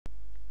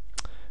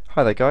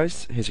Hi there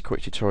guys, here's a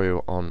quick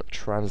tutorial on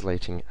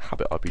translating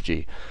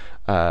HabitRPG.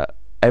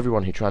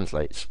 Everyone who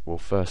translates will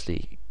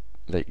firstly,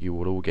 you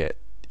will all get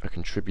a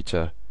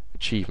contributor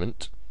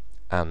achievement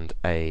and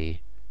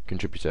a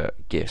contributor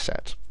gear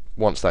set.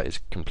 Once that is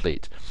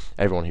complete,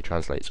 everyone who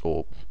translates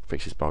or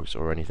fixes bugs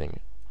or anything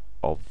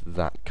of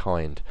that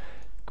kind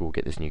will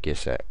get this new gear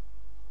set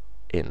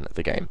in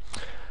the game.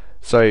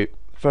 So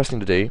first thing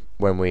to do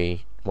when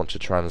we want to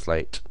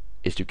translate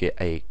is to get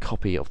a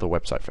copy of the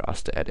website for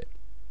us to edit.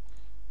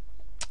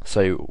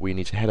 So we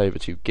need to head over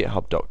to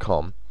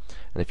github.com,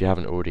 and if you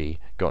haven't already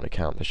got an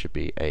account, there should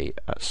be a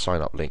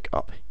sign up link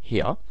up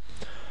here.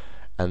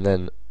 And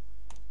then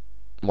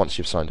once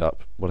you've signed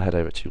up, we'll head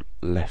over to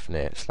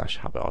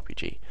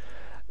leftnear/HabitRPG.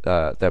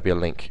 There'll be a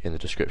link in the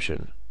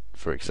description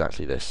for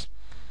exactly this.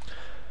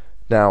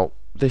 Now,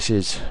 this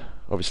is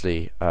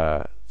obviously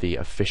the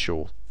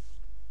official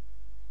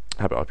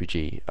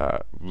HabitRPG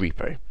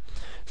repo.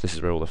 So this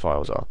is where all the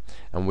files are,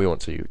 and we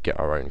want to get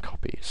our own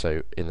copy.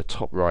 So in the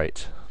top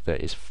right there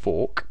is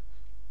fork,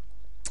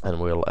 and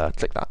we'll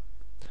click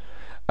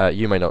that.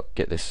 You may not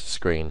get this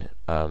screen.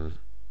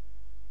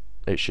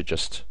 It should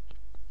just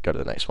go to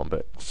the next one,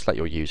 but select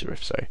your user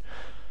if so. And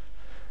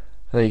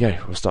there you go.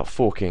 We'll start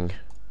forking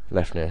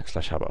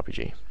leftnear/HabitRPG,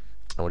 and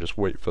we'll just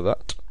wait for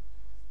that.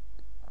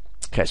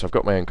 Okay, so I've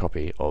got my own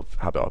copy of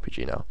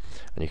HabitRPG now,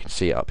 and you can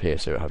see it up here.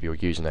 So you'll have your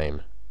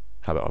username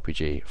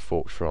HabitRPG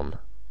forked from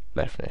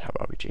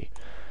leftnear/HabitRPG.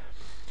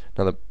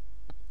 Now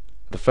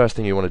the first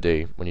thing you want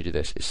to do when you do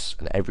this is,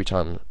 and every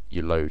time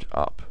you load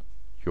up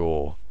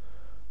your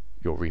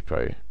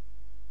repo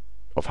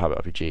of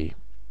HabitRPG,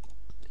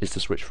 is to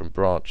switch from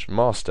branch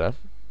master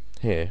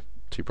here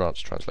to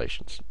branch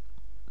translations,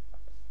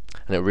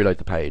 and it'll reload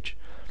the page,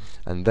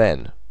 and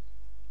then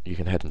you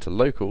can head into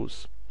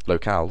locales,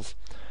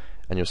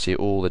 and you'll see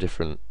all the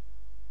different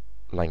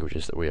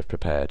languages that we have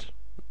prepared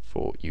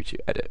for you to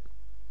edit.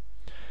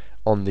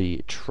 On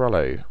the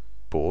Trello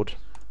board,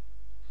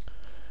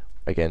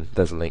 again,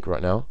 there's a link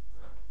right now.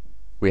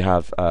 We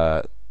have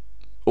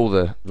all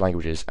the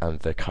languages and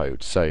the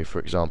code. So, for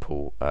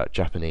example,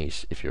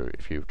 Japanese. If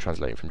you're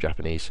translating from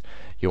Japanese,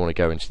 you want to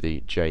go into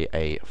the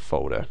JA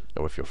folder,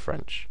 or if you're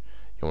French,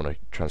 you want to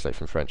translate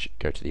from French,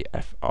 go to the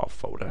FR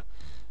folder.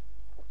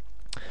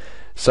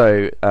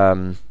 So,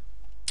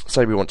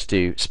 say we want to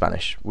do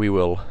Spanish. We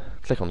will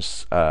click on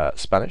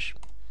Spanish,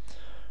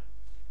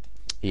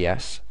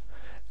 ES,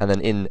 and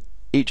then in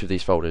each of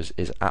these folders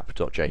is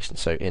app.json.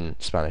 So in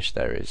Spanish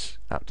there is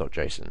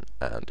app.json,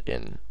 and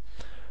in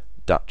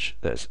Dutch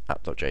there's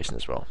app.json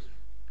as well.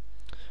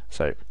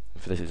 So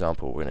for this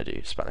example we're going to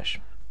do Spanish.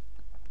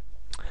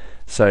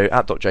 So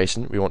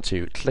app.json, we want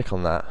to click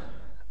on that,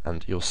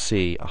 and you'll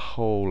see a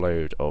whole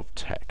load of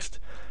text.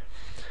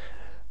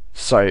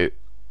 So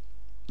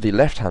the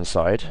left hand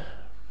side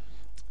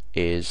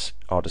is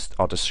our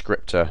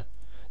descriptor,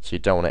 so you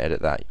don't want to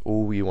edit that.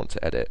 All you want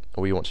to edit,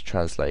 all you want to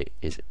translate,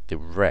 is the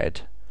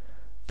red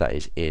that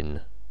is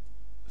in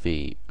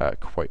the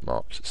quote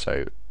marks.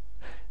 So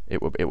it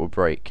will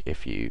break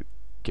if you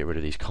get rid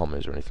of these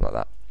commas or anything like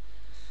that.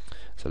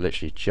 So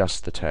literally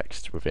just the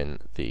text within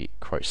the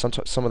quotes.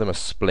 Sometimes some of them are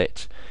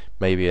split,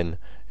 maybe in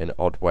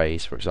odd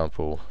ways. For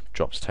example,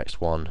 drops text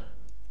 1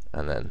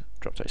 and then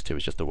drop text 2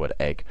 is just the word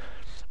egg.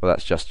 Well,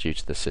 that's just due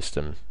to the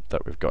system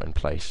that we've got in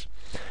place.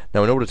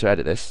 Now, in order to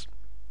edit this,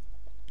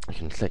 you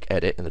can click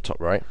edit in the top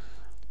right,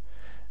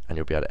 and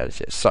you'll be able to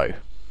edit it. So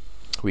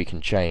we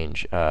can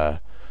change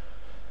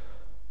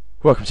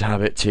welcome to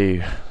Habit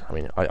to, I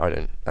mean, I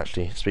don't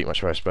actually speak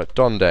much French, but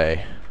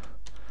donde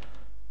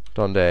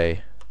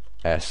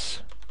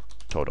es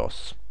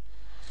todos.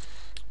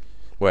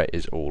 Where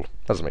is all?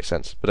 Doesn't make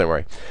sense, but don't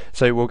worry.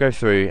 So we'll go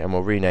through and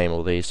we'll rename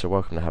all these. So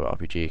welcome to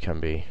HabitRPG can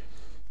be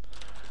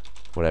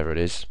whatever it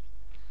is,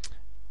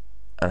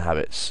 and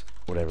habits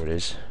whatever it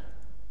is.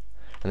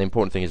 And the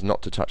important thing is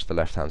not to touch the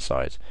left hand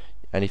side.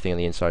 Anything on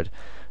the inside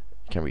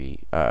can be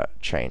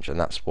changed, and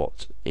that's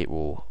what it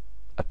will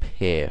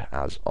appear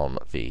as on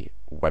the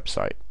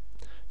website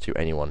to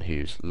anyone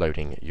who's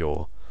loading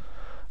your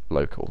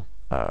local,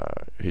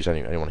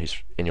 anyone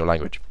who's in your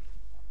language.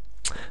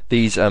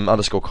 These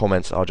underscore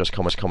comments are just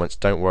comments.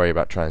 Don't worry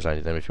about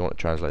translating them. If you want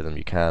to translate them,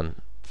 you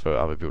can, for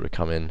other people to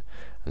come in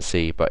and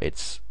see, but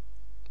it's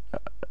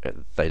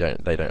they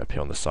don't appear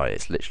on the site.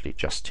 It's literally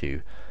just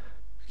to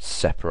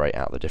separate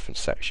out the different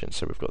sections.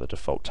 So we've got the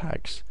default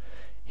tags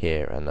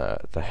here and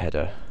the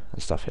header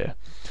and stuff here.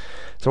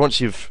 So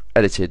once you've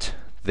edited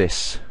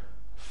this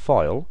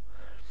file,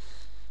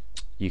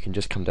 you can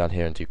just come down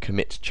here and do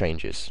commit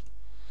changes,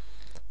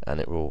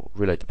 and it will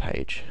reload the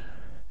page.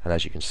 And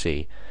as you can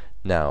see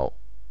now,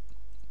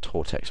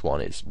 tor text 1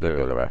 is blah,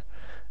 blah, blah,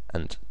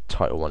 and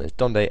title 1 is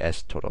donde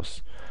es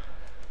todos.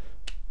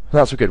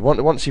 That's all good.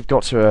 Once you've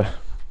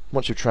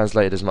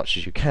translated as much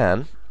as you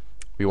can,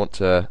 we want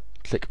to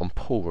click on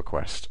pull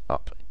request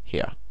up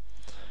here,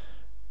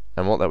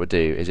 and what that would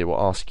do is it will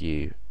ask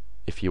you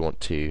if you want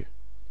to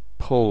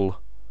pull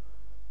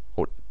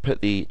or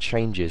put the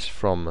changes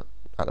from,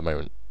 at the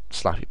moment,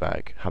 Slappy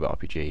Bag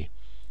HabitRPG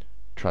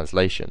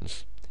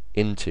translations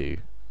into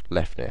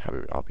left near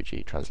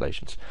HabitRPG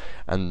translations,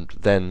 and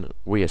then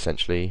we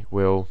essentially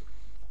will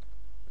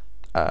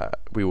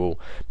we will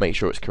make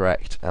sure it's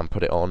correct and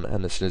put it on,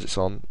 and as soon as it's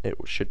on, it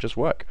should just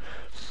work.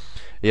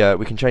 Yeah,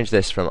 we can change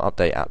this from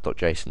update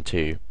app.json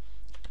to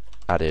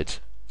added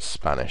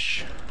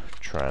Spanish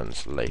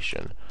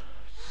translation,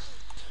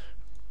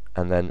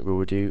 and then we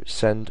will do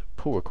send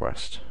pull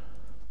request.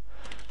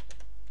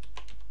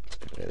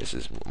 This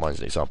is mine's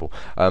an example.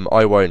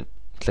 I won't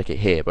click it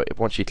here, but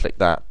once you click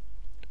that,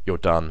 you're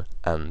done,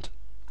 and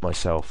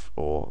myself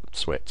or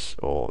Switz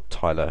or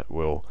Tyler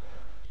will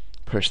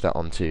push that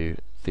onto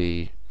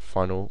the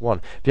final one.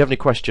 If you have any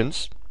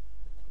questions,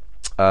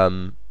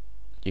 you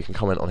can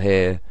comment on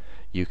here.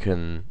 You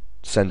can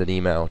send an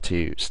email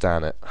to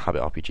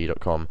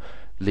stan@habitrpg.com.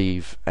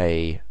 Leave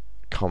a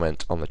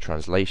comment on the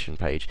translation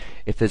page.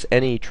 If there's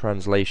any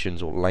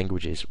translations or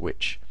languages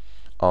which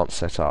aren't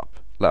set up,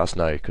 let us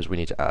know, because we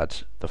need to add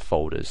the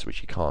folders,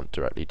 which you can't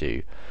directly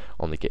do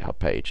on the GitHub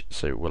page,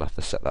 so we'll have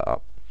to set that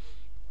up.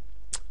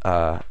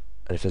 And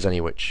if there's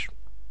any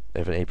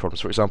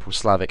problems, for example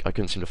Slavic, I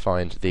couldn't seem to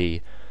find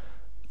the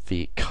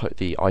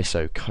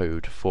ISO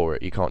code for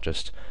it. You can't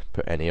just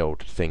put any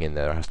old thing in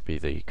there, it has to be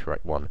the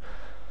correct one.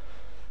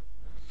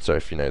 So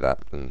if you know that,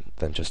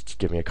 then just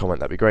give me a comment,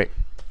 that'd be great.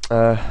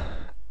 And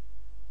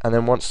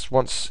then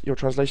once your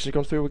translation has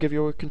gone through, we'll give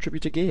you a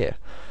contributor gear.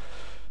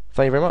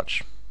 Thank you very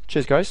much.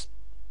 Cheers guys.